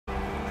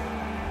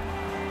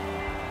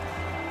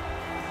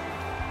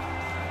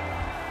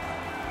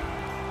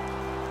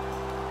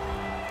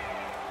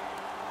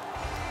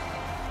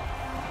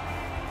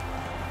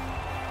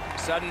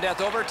Sudden death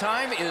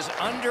overtime is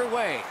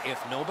underway.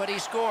 If nobody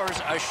scores,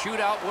 a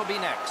shootout will be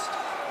next.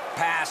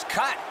 Pass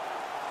cut.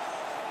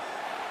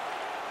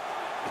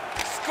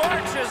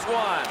 Scorches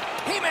one.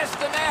 He missed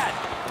the net.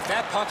 If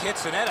that puck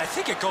hits the net, I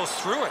think it goes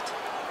through it.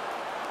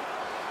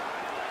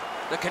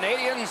 The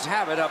Canadians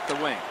have it up the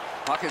wing.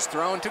 Puck is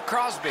thrown to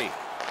Crosby.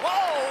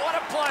 Whoa, what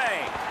a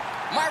play.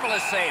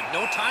 Marvelous save.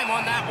 No time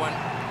on that one.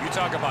 You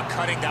talk about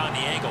cutting down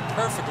the angle.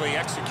 Perfectly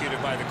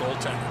executed by the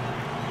goaltender.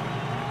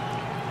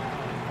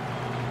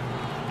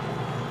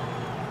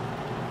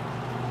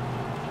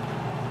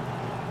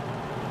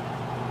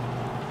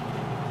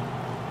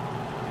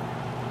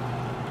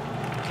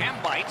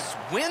 Bites,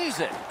 wins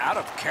it out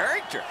of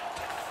character.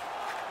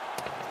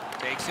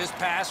 Takes his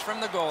pass from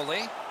the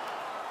goalie.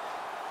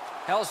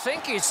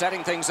 Helsinki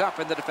setting things up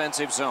in the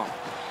defensive zone.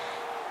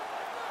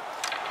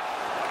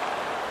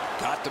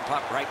 Got the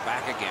puck right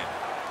back again.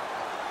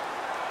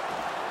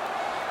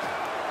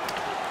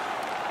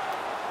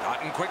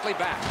 Gotten quickly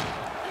back.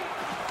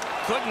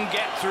 Couldn't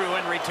get through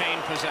and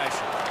retain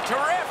possession.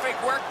 Terrific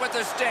work with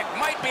the stick.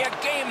 Might be a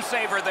game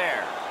saver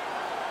there.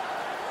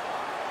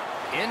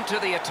 Into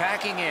the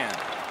attacking end.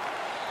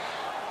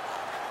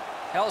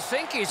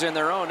 Helsinki's in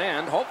their own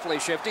end, hopefully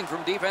shifting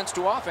from defense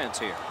to offense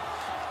here.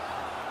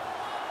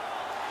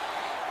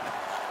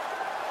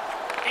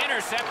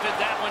 Intercepted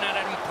that one at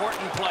an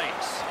important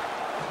place.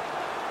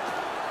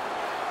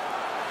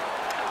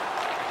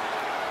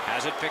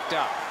 Has it picked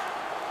up.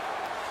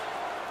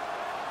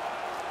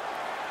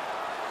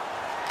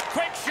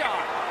 Quick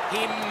shot.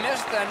 He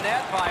missed the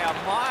net by a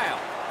mile.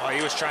 Oh,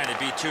 he was trying to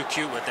be too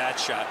cute with that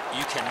shot.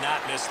 You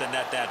cannot miss the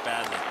net that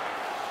badly.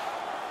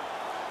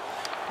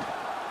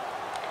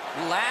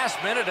 Last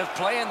minute of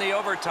play in the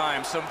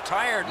overtime. Some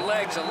tired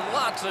legs and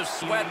lots of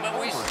sweat, but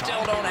we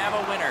still don't have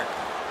a winner.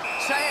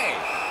 Save.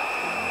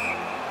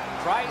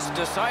 Price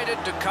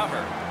decided to cover.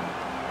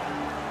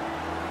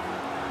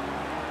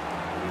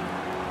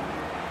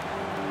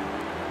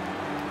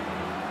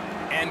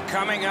 And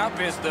coming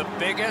up is the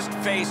biggest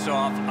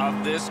face-off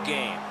of this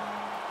game.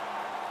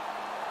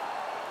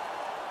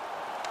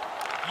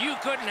 You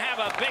couldn't have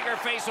a bigger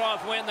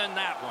face-off win than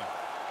that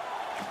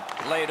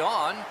one. Laid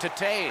on to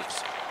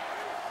Taves.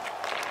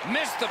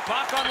 Missed the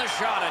puck on the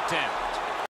shot attempt.